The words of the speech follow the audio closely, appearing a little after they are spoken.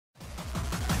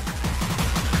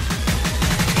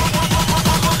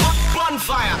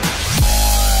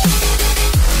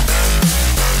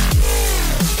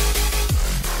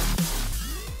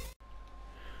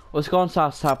Let's go and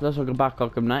start tapping. Let's go back,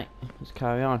 ARKHAM Knight. Let's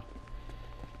carry on.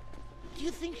 Do you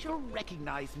think she'll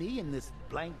recognize me in this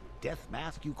blank death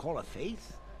mask you call a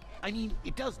face? I mean,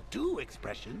 it does do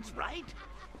expressions, right?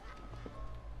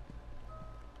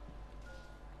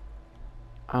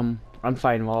 I'm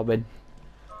fine, Robin.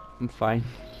 I'm fine.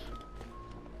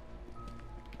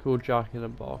 Cool Jack in a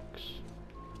box.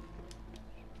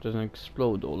 Doesn't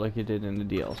explode though like it did in the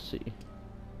DLC.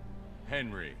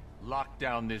 Henry, lock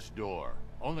down this door.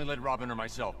 Only let Robin or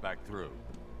myself back through.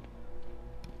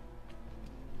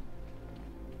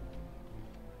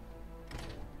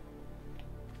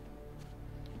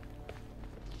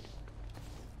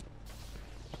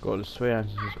 Let's go this way and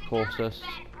this is the closest.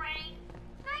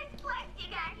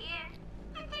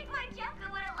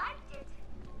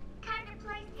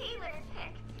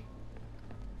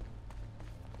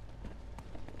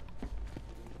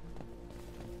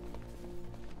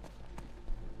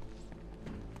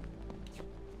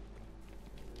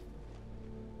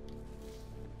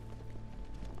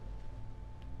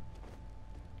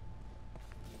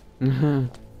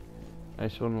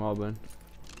 Nice one, Robin.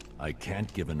 I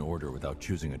can't give an order without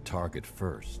choosing a target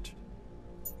first.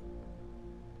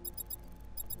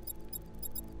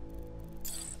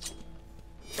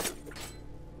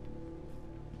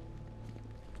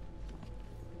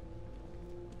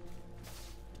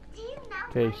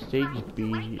 Okay, stage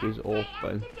B is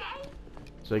open.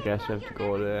 So I guess I have to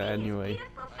go there anyway.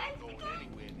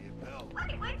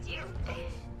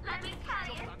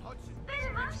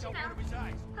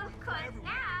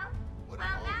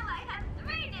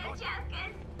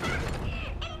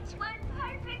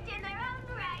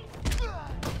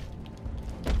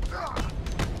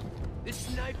 This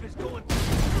sniper's going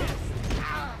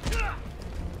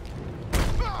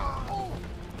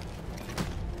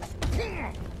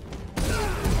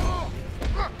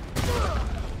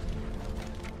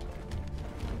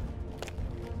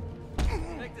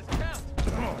Make this count.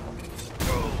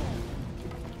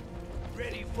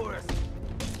 Ready for us.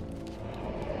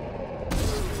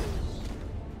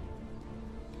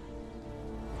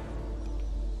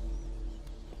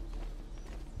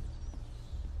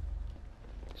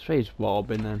 Straight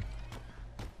Robin then.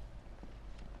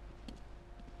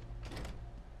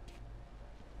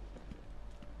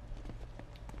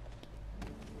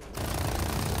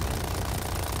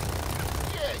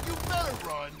 Yeah, you better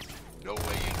run. No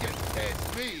way you can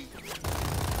catch me.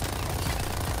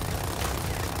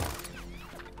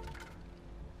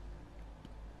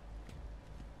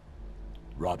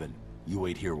 Robin, you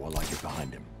wait here while I get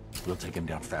behind him. We'll take him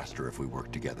down faster if we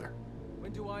work together.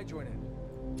 When do I join in?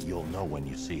 You'll know when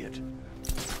you see it.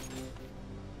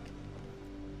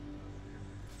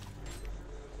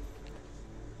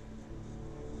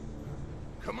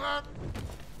 Come on.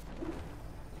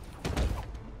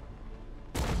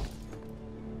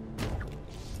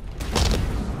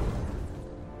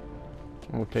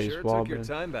 Okay, Sure it's took your Robin.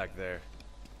 time back there.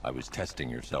 I was testing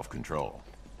your self-control.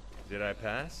 Did I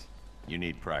pass? You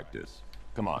need practice.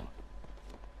 Come on.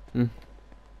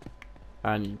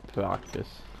 I need practice.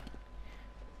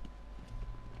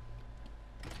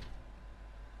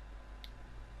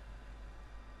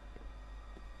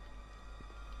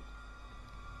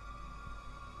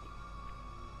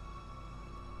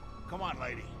 Come on,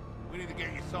 lady. We need to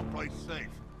get you someplace safe.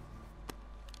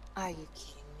 Are you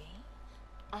kidding me?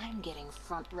 I'm getting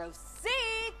front row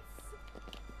seats!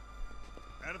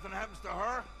 Anything happens to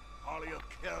her, Harley will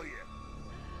kill you.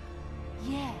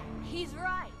 Yeah, he's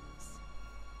right.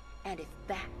 And if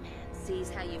Batman sees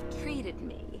how you've treated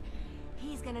me,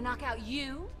 he's gonna knock out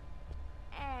you,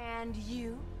 and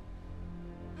you.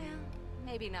 Well,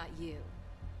 maybe not you.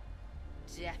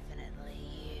 Definitely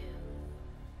you.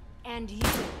 And you.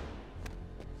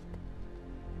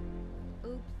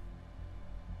 Oops.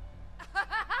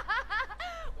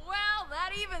 Well,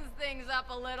 that evens things up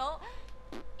a little.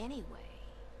 Anyway,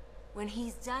 when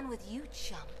he's done with you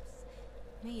chumps,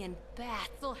 me and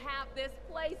Bats will have this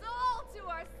place all to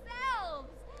ourselves.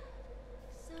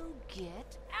 So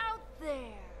get out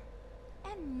there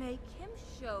and make him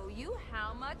show you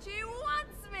how much he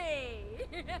wants me.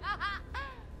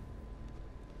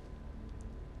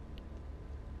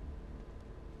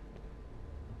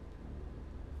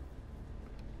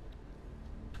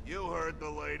 You heard the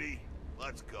lady.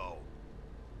 Let's go.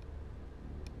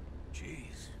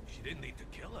 Jeez, she didn't need to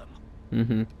kill him.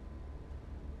 Mm-hmm.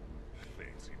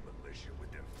 Fancy militia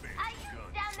with their fancy Are you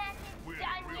guns. dumbasses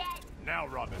done yet? Now,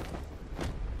 Robin.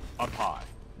 Up high.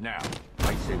 Now.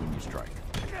 I say when you strike.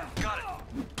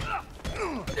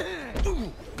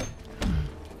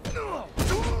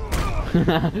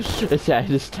 His head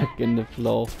is stuck in the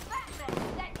floor. Batman,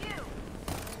 is that you?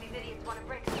 These idiots want to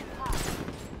break us apart.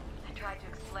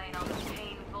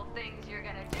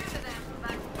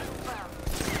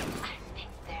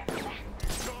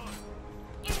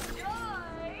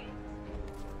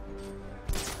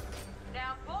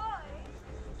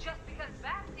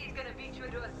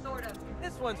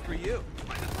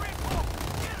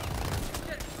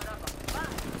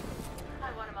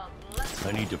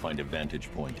 I need to find a vantage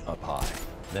point up high.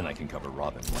 Then I can cover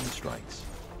Robin when he strikes.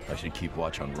 I should keep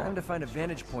watch on Robin. Time to find a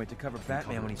vantage point to cover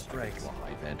Batman when he strikes. A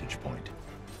high vantage point.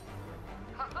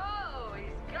 Oh,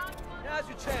 he's got one. Now's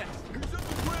your chance.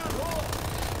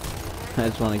 I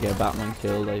just want to get Batman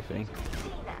killed, I think.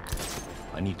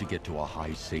 I need to get to a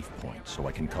high safe point so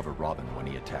I can cover Robin when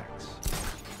he attacks.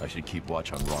 I should keep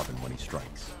watch on Robin when he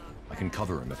strikes. I can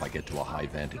cover him if I get to a high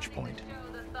vantage point.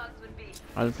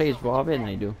 I'll play as Robin,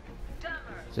 I do.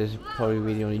 This is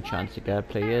probably the only chance to get a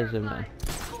player as him then.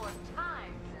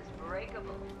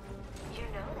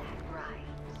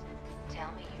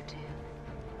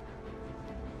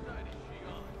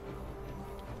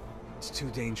 It's too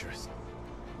dangerous.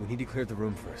 We need to clear the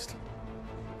room first.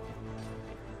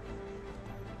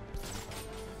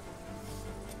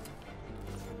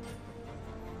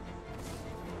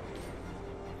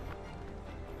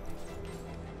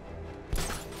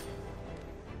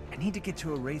 I need to get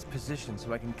to a raised position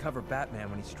so I can cover Batman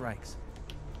when he strikes.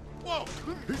 Whoa!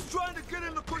 He's trying to get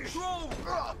into control!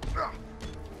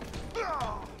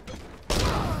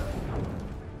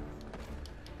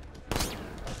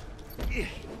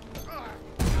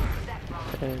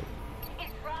 Is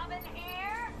Robin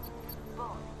here? Boy,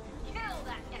 kill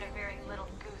that interfering little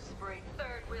gooseberry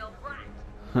third-wheel brat.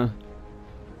 Huh.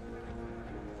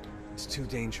 It's too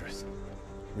dangerous.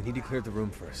 We need to clear the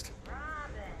room first.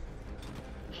 Robin,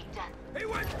 keep done. Hey,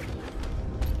 wait!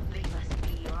 We must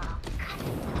be or I'll cut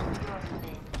your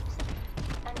limbs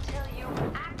until you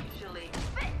actually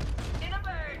fit in a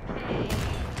bird cage.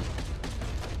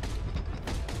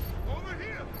 Over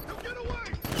here! Now get away!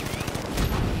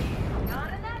 Got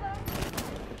another.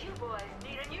 You boys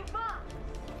need a new boss.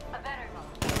 A better boss.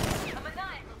 A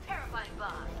maniacal, terrifying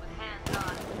boss with hands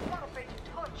on, not afraid to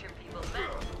torture people, man.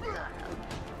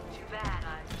 Too bad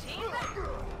I'm team back.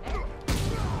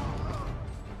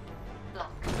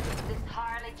 Look, this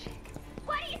Harley chick.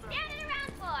 What are you standing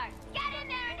around for? Get in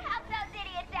there and help those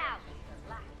idiots out.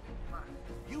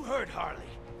 You heard Harley.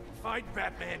 Find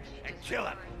Batman and kill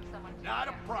him. Not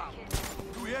a problem.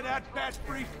 You hear that, Bat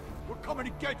Freak? We're coming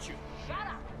to get you. Shut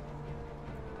up.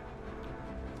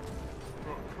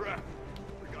 Oh, crap.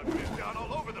 We got men down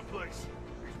all over the place.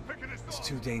 He's picking us It's off.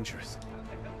 too dangerous.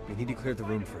 We need to clear the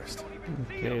room first.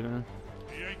 Okay then.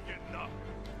 He ain't getting up.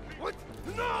 What?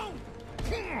 No!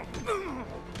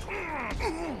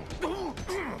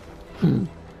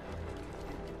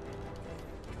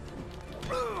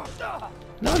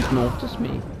 No one's noticed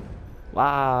me.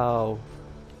 Wow.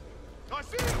 I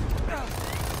see him!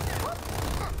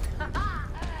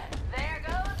 There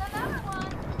goes another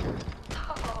one.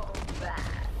 Oh,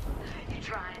 bad. You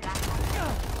try and act like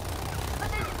but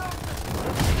then you go.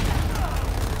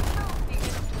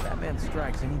 Batman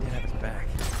strikes. I need to have his back.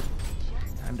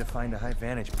 Time to find a high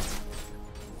vantage point.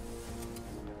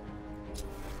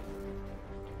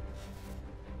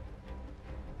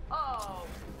 Oh,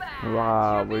 bad.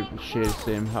 Wow, You're we being share the cruel.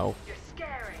 same health. You're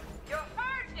scaring. You're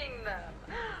hurting them.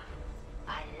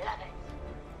 I love it.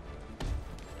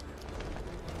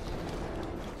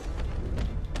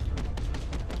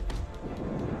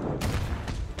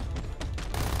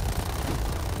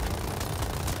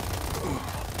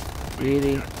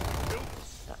 Really?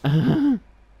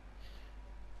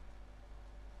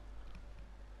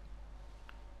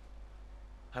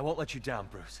 I won't let you down,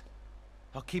 Bruce.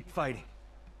 I'll keep fighting.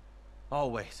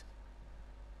 Always.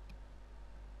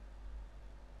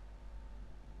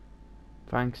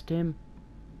 Thanks, Tim.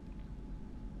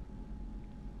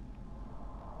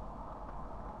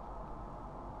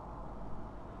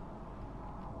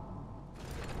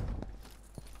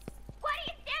 What are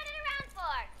you standing around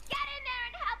for? Get in there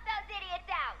and help those idiots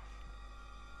out.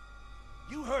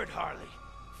 You heard Harley.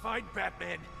 Find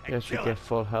Batman and Guess we kill get him.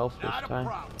 full health this Not a time.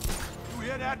 problem. You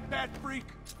hear that, Bat Freak?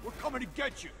 We're coming to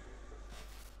get you.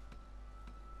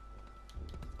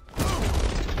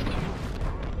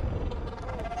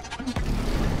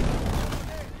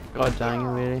 God dang it,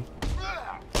 really.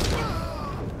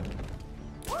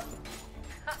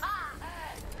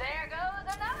 There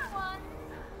goes another one.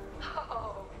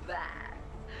 Oh, bad.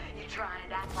 You try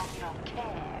and act like you don't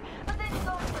care, but then you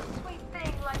go for a sweet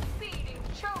thing like feeding,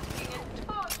 choking, and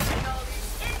torturing all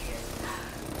these idiots.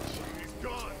 He's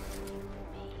gone.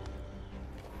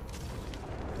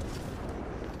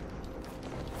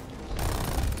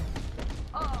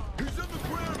 Oh, He's in the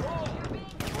grand hall. you're being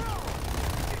cruel.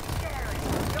 You're scaring.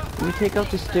 You're When you take out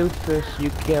this dude first, you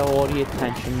get all the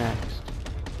attention next.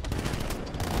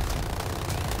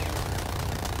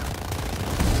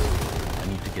 I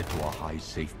need to get to a high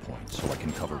safe point so I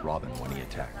can cover Robin when he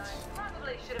attacks.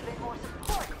 probably should have been more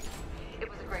supportive. It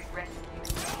was a great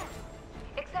rescue.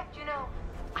 Except, you know,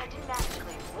 I didn't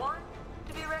actually want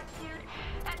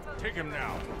Take him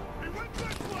now. He went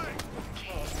this way!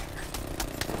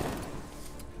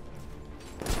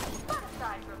 But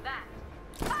aside from that,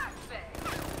 perfect!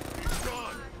 He's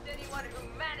gone! Anyone who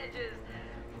manages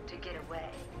to get away.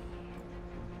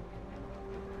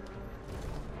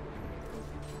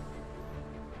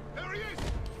 There he is!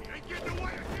 He ain't getting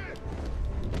away again!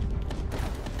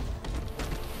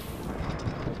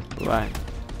 Right.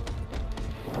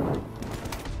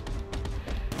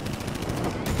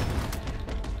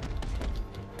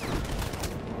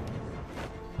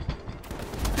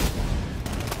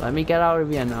 Let me get out of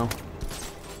here now.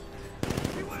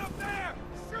 He went up there!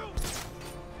 Shoot!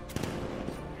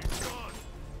 He's gone!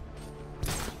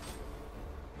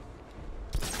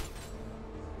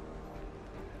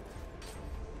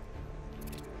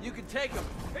 You can take him.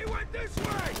 He went this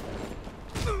way!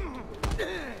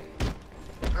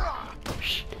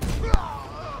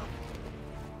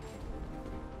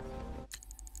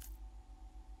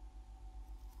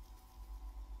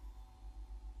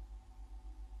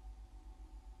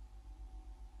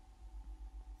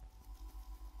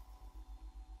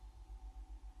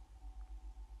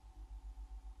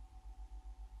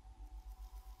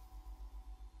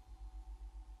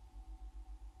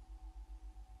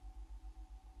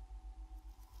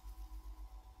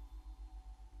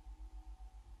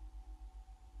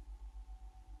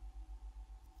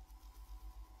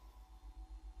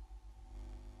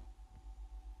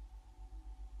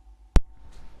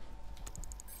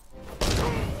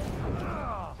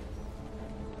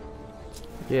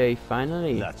 Yay,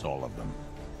 finally. That's all of them.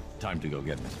 Time to go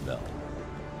get Miss Bell.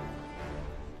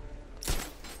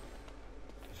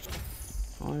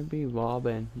 I'll be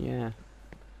Robin, yeah.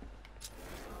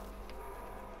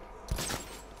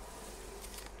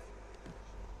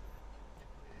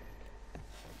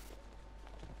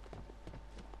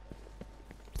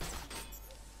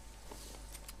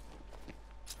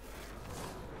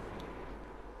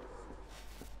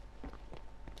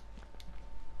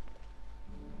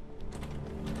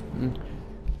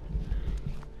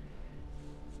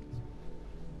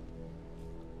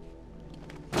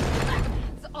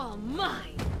 It's all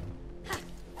mine!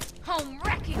 Home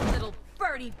wrecking, little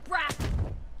birdie brat!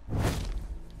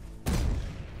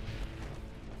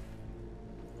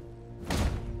 I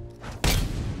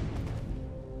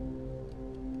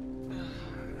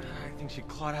think she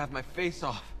clawed half my face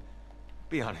off.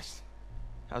 Be honest.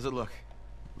 How's it look?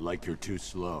 Like you're too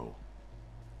slow.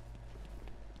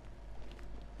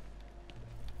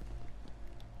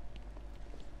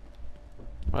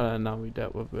 Well, now we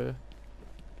dealt with her.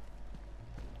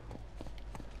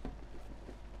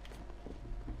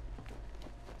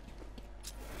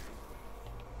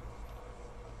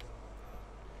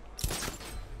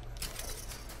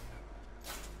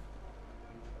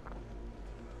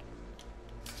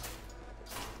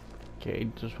 Okay,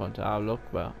 just want to have a look,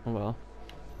 but oh well.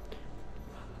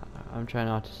 I'm trying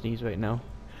not to sneeze right now.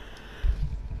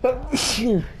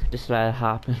 Just let it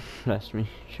happen. Bless me.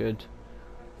 Should.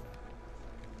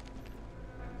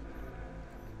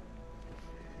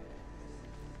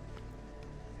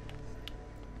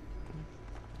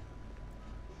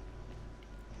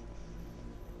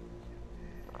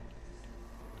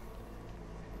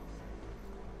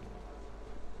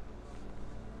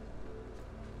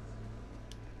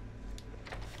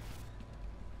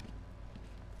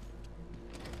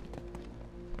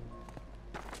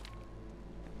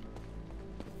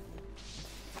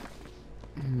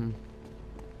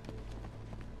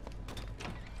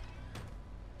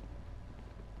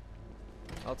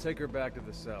 I'll take her back to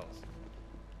the cells.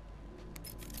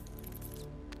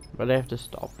 But I have to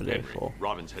stop today Henry, for.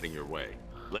 Robin's heading your way.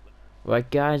 Right,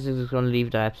 guys, this is gonna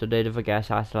leave the episode. Don't forget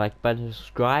to hit the like button,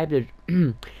 subscribe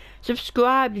to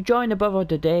subscribe to join the brother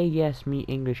today. Yes, me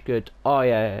English good. Oh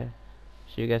yeah.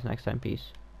 See you guys next time.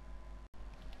 Peace.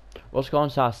 What's going on,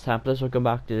 Stars Templars? Welcome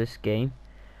back to this game.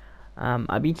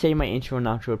 I've been saying my intro and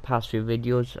outro the past few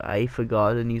videos. I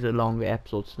forgot, and these are longer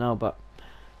episodes now, but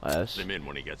Let him in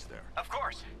when he gets there. Of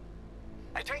course.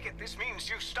 I take it this means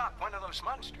you stopped one of those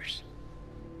monsters.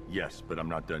 Yes, but I'm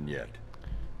not done yet.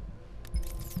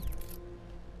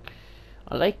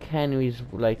 I like Henry's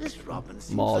like This Robin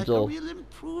seems model. like a real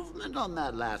improvement on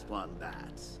that last one,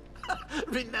 Bats.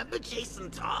 Remember Jason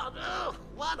Todd? Oh,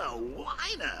 what a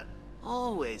whiner!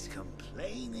 Always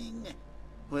complaining.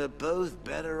 We're both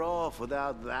better off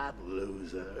without that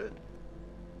loser.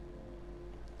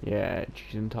 Yeah,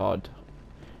 Jason Todd,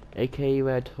 aka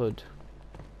Red Hood.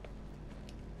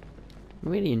 I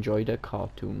really enjoyed that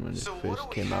cartoon when it So what first do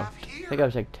we came out. have I here? think I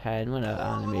was like 10 when the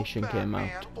animation came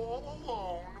out. All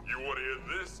alone. You want to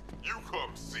hear this? You come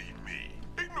see me.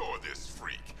 Ignore this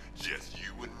freak. Just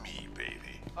you and me,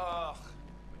 baby.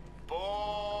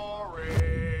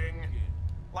 Boring.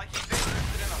 Like he's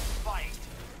interested in a fight.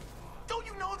 Don't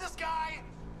you know this guy?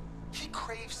 He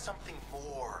craves something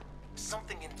more.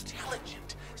 Something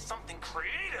intelligent. Something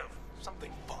creative.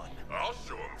 Something fun. I'll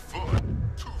show him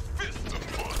fun. 2 fists of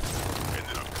fun. And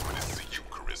then I'm coming to see you,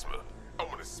 Charisma. I'm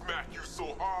gonna smack you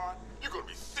so hard, you're gonna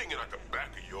be singing at the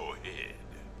back of your head.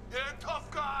 Yeah, tough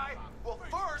guy. Well,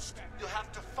 first, you'll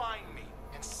have to find me.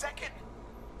 And second,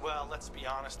 well, let's be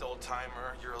honest,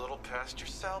 old-timer. You're a little past your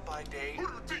sell-by date. Who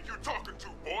do you think you're talking to,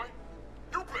 boy?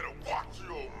 You better watch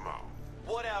your mouth.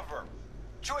 Whatever.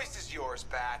 Choice is yours,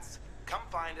 Bats. Come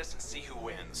find us and see who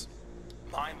wins.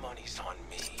 My money's on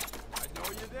me. I know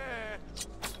you're there.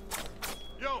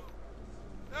 Yo!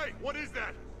 Hey, what is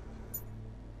that?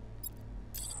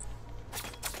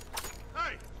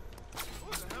 Hey!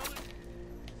 What the hell is...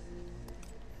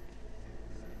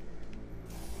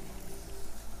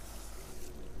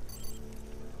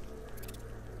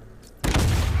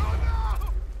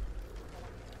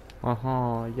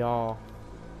 Aha, ja.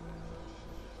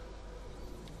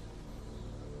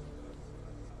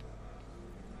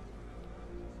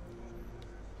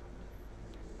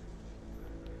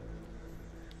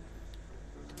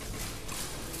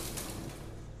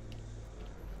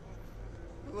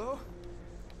 Hello?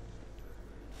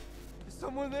 Is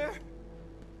someone there?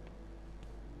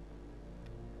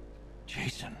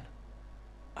 Jason,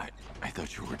 I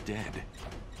thought you were dead.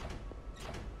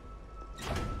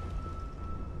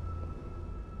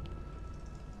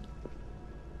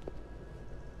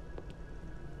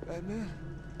 Batman?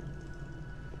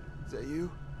 Is that you?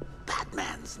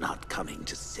 Batman's not coming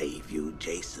to save you,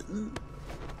 Jason.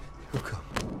 Who come?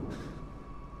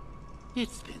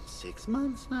 It's been 6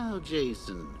 months now,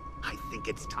 Jason. I think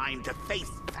it's time to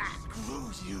face facts.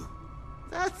 Screw you.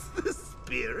 That's the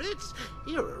spirit.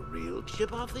 You're a real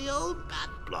chip off the old bat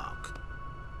block.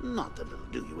 Not that it'll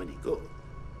do you any good.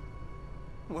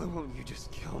 Why won't you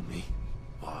just kill me?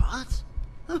 What?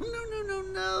 Oh,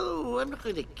 no. I'm not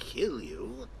going to kill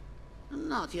you.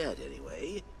 Not yet,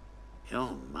 anyway.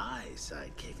 You're my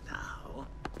sidekick now.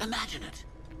 Imagine it.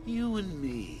 You and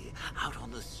me, out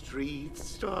on the streets,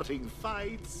 starting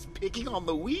fights, picking on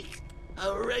the weak.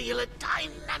 A regular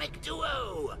dynamic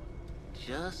duo.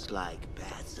 Just like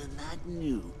Bats and that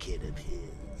new kid of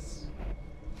his.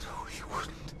 No, you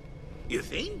wouldn't. You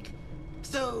think?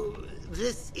 So,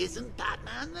 this isn't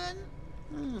Batman, then?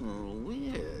 Oh,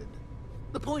 weird.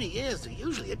 The pointy ears are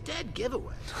usually a dead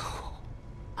giveaway. No.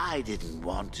 I didn't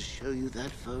want to show you that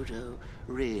photo.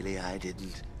 Really, I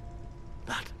didn't.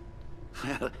 But,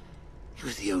 well, it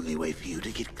was the only way for you to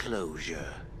get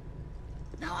closure.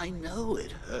 Now, I know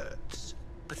it hurts,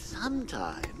 but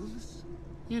sometimes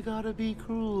you gotta be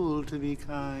cruel to be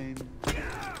kind.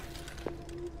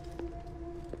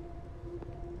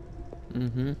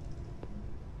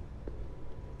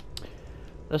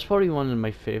 That's probably one of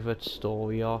my favorite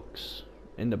story arcs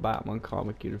in the Batman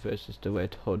comic universe, is the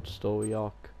Red Hood story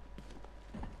arc.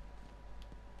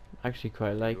 I actually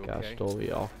quite like that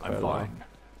story arc quite I'm a lot. fine.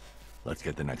 Let's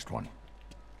get the next one.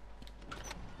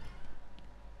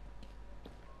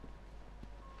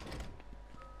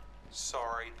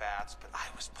 Sorry, Bats, but I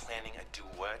was planning a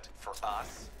duet for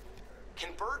us. Can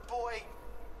Bird Boy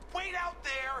wait out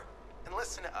there and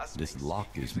listen to us? This make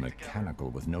lock some is music together? mechanical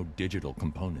with no digital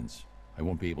components. I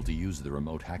won't be able to use the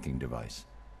remote hacking device.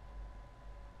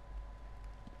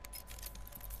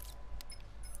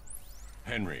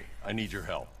 Henry, I need your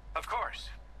help. Of course.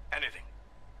 Anything.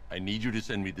 I need you to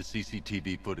send me the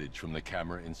CCTV footage from the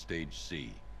camera in Stage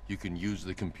C. You can use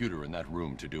the computer in that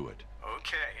room to do it.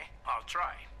 Okay, I'll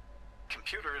try.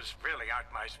 Computers really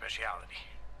aren't my specialty.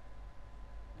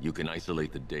 You can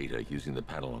isolate the data using the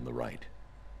panel on the right.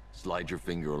 Slide your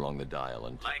finger along the dial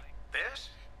and... Like this?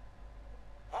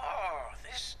 Oh,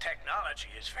 this technology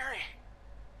is very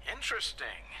interesting.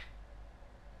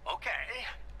 Okay,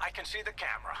 I can see the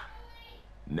camera.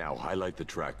 Now highlight the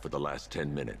track for the last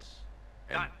 10 minutes.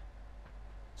 And Done.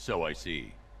 So I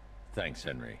see. Thanks,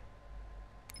 Henry.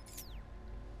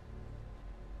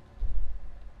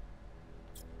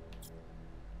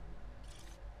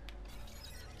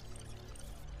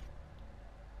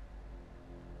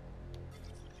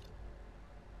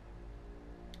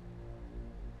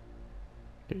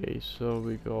 Okay, so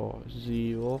we got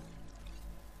 0.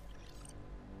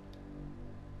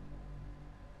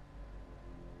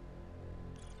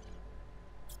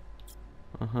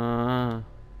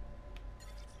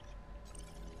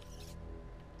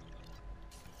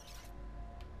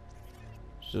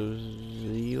 So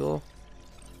 0.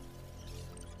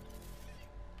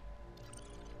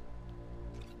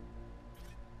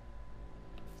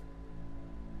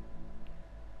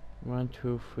 One,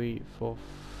 two, three, four,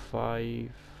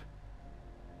 5.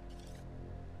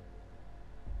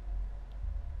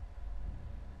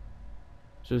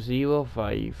 So 0,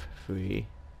 5, 3.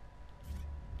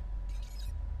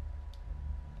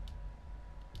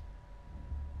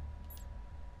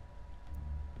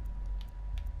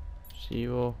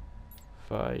 0,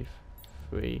 5,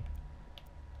 3,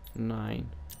 9.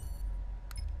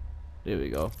 There we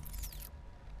go.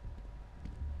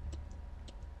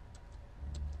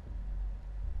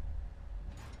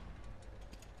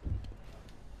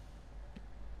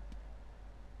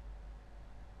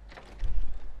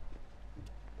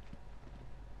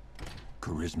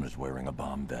 Charisma's wearing a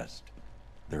bomb vest.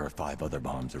 There are 5 other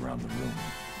bombs around the room.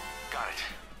 Got it.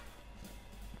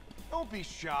 Don't be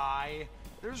shy.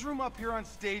 There's room up here on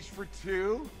stage for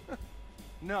 2.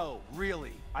 No,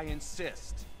 really, I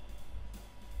insist.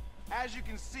 As you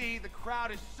can see, the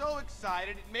crowd is so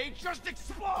excited it may just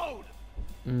explode!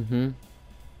 Nobody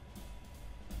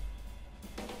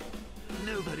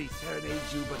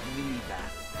serenades you but me,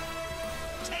 Bat.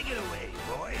 Take it away,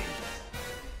 boys.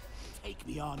 Take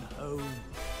me on home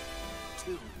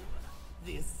to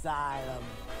the asylum.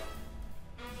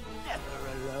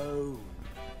 Never alone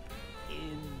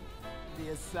in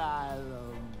the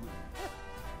asylum.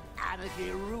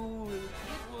 Anarchy ruled,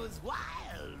 it was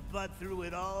wild, but through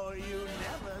it all you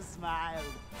never smiled.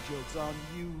 Joke's on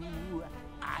you,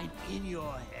 I'm in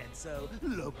your head, so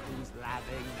look who's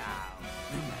laughing now.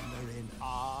 Remember in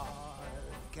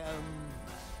Arkham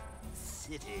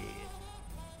City,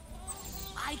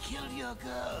 I killed your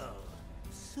girl,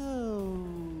 so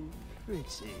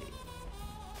pretty.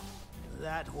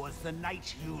 That was the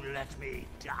night you let me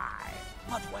die.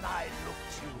 But when I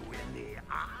looked you in the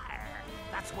eye,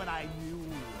 that's when I knew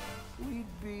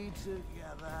we'd be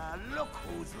together. Look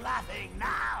who's laughing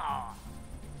now.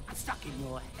 I'm stuck in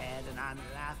your head and I'm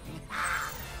laughing.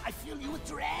 Ah, I fill you with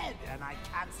dread and I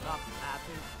can't stop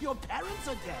laughing. Your parents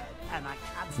are dead and I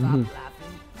can't stop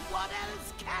laughing. What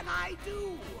else can I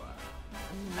do?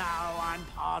 Now I'm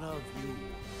part of you.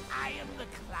 I am the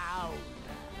clown,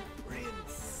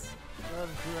 prince of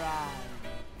crime.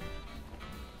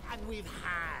 And we've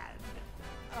had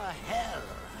a hell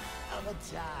of a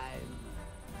time.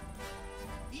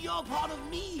 You're part of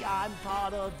me, I'm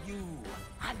part of you.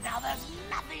 And now there's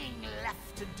nothing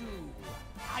left to do.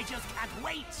 I just can't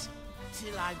wait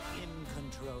till I'm in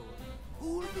control.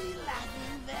 Who'll be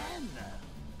laughing then?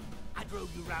 I drove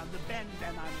you round the bend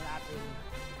and I'm laughing.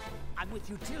 I'm with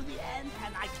you till the end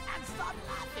and I can't stop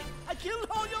laughing. I killed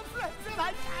all your friends and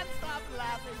I can't stop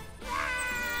laughing.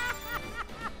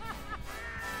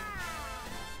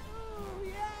 Oh,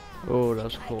 yeah. Oh,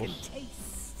 that's I close. can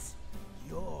taste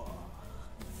your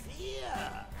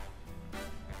fear.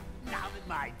 Now that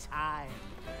my time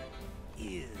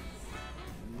is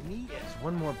near. There's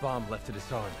one more bomb left to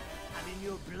disarm. I'm in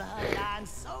your blood, I'm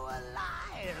so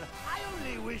alive. I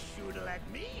only wish you'd let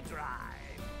me try.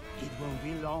 It won't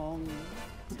be long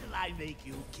till I make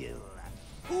you kill.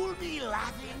 Who'll be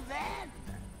laughing then?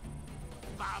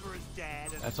 Barbara's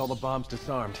dead. And That's all the bombs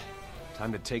disarmed.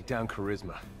 Time to take down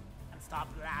Charisma. stop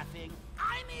laughing.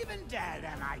 I'm even dead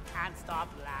and I can't stop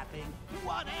laughing.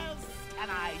 What else can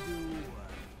I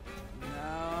do?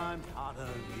 Now I'm part of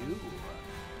you.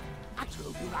 I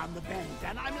drove you around the bend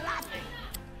and I'm laughing.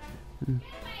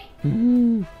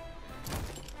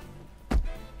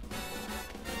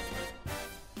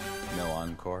 No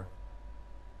encore?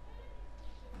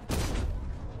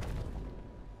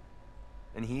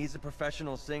 And he's a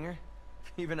professional singer?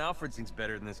 Even Alfred sings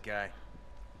better than this guy.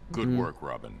 Good work,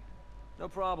 Robin. No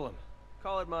problem.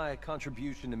 Call it my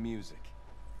contribution to music.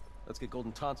 Let's get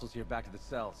Golden Tonsils here back to the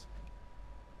cells.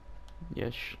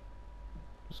 Yes.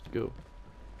 Let's go.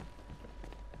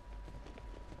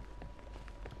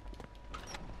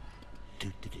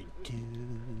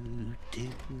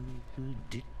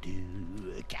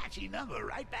 Catchy number,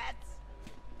 right, Bats?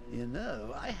 You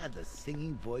know, I had the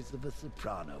singing voice of a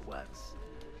soprano once.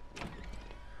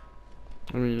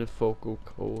 I mean the vocal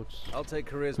cords. I'll take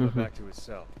Charisma back to his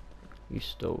cell. You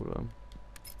stole them.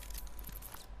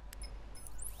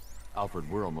 Alfred,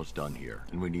 we're almost done here,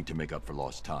 and we need to make up for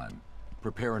lost time.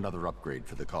 Prepare another upgrade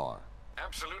for the car.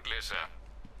 Absolutely, sir.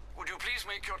 Would you please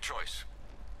make your choice?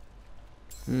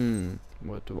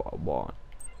 What do I want?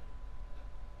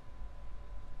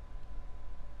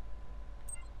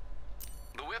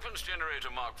 The Weapons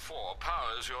Generator Mark IV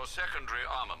powers your secondary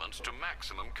armaments to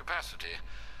maximum capacity.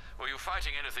 Were you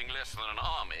fighting anything less than an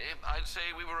army, I'd say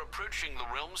we were approaching the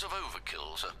realms of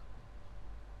overkill, sir.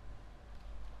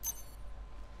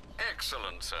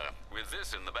 Excellent, sir. With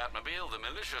this in the Batmobile, the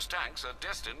malicious tanks are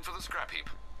destined for the scrap heap.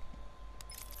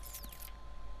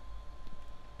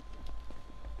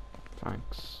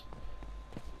 Thanks.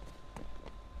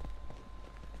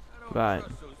 I don't Right.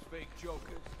 trust those fake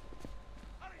jokers.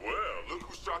 Well, look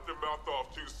who shot their mouth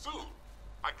off too soon.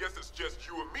 I guess it's just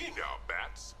you and me now,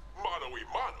 Bats. Mano y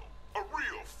mano. A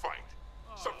real fight.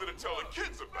 Something to tell the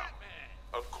kids about.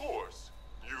 Of course,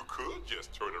 you could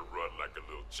just turn and run like a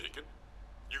little chicken.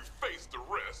 You face the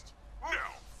rest.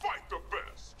 Now, fight the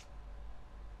best.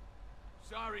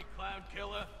 Sorry, clown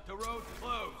killer. The road's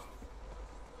closed.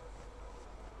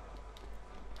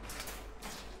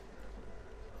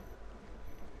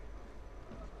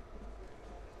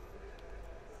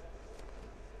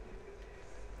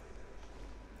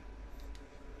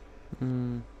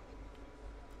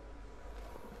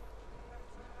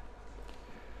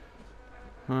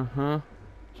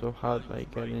 So how do I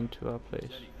get into our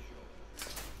place?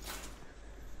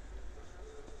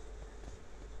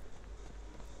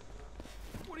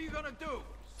 What are you gonna do?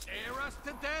 Scare us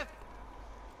to death?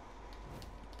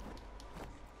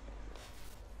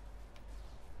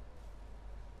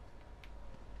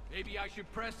 Maybe I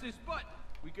should press this button.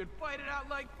 We could fight it out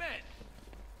like men.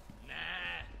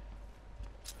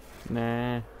 Nah.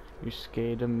 Nah, you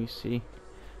scared of me, see?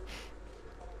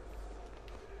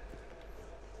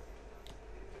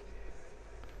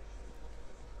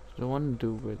 I want to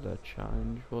do with that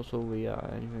challenge. Also, we are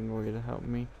anything going to help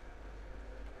me.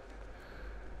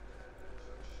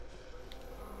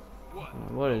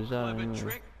 What is that Clever anyway?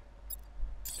 trick?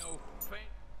 No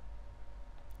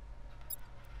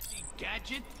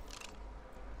gadget?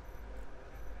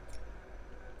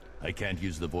 I can't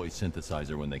use the voice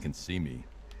synthesizer when they can see me.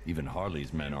 Even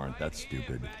Harley's men aren't that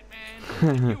stupid.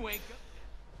 Batman. You ain't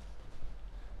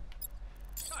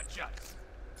touch us.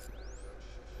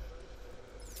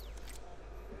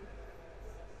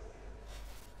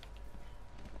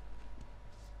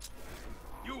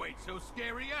 You ain't so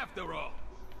scary after all.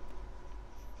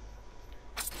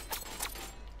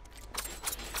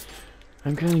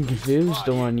 I'm kind of confused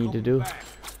on what I need to do. Back.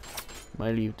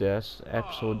 Might leave this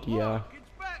episode, yeah. Look, it's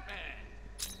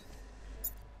Batman.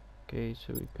 Okay,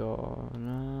 so we got.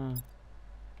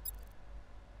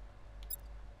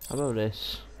 How about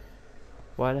this?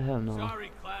 Why the hell not?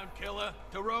 Sorry, clown killer.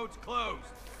 The road's closed.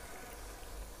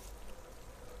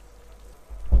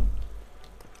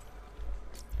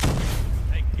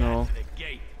 Take that No. to the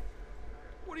gate.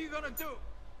 What are you gonna do?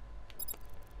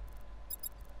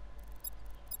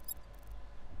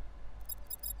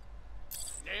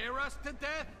 Stare us to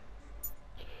death?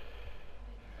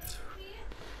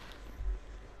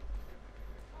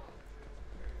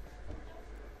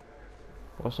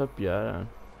 What's up, yeah?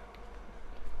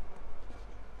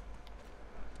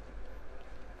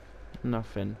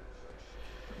 Nothing.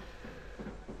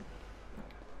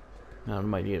 I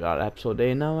might need that episode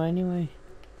day now anyway.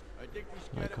 I think we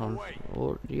I scared him can't. away.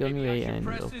 Oh, the only Maybe I way should end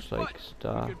press looks this like button.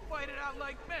 star. We could fight it out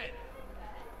like men.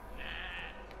 Nah.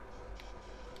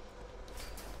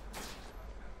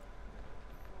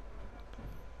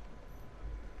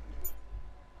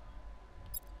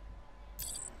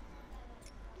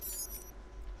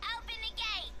 Open the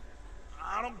gate!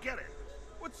 I don't get it.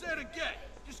 What's there to get?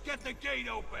 Just get the gate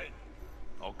open.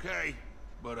 Okay,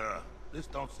 but this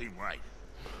don't seem right.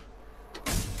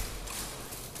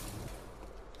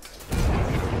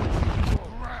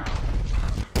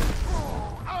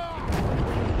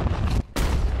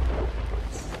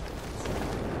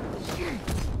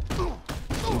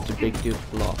 It's a big dude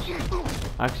lost.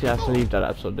 Actually, I have to leave that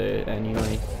episode there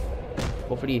anyway.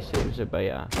 Hopefully he saves it, but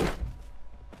yeah.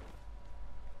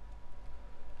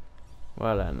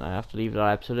 Well then, I have to leave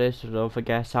that episode there, so don't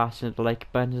forget to hit the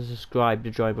like button and subscribe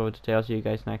to join more details. See you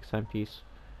guys next time. Peace.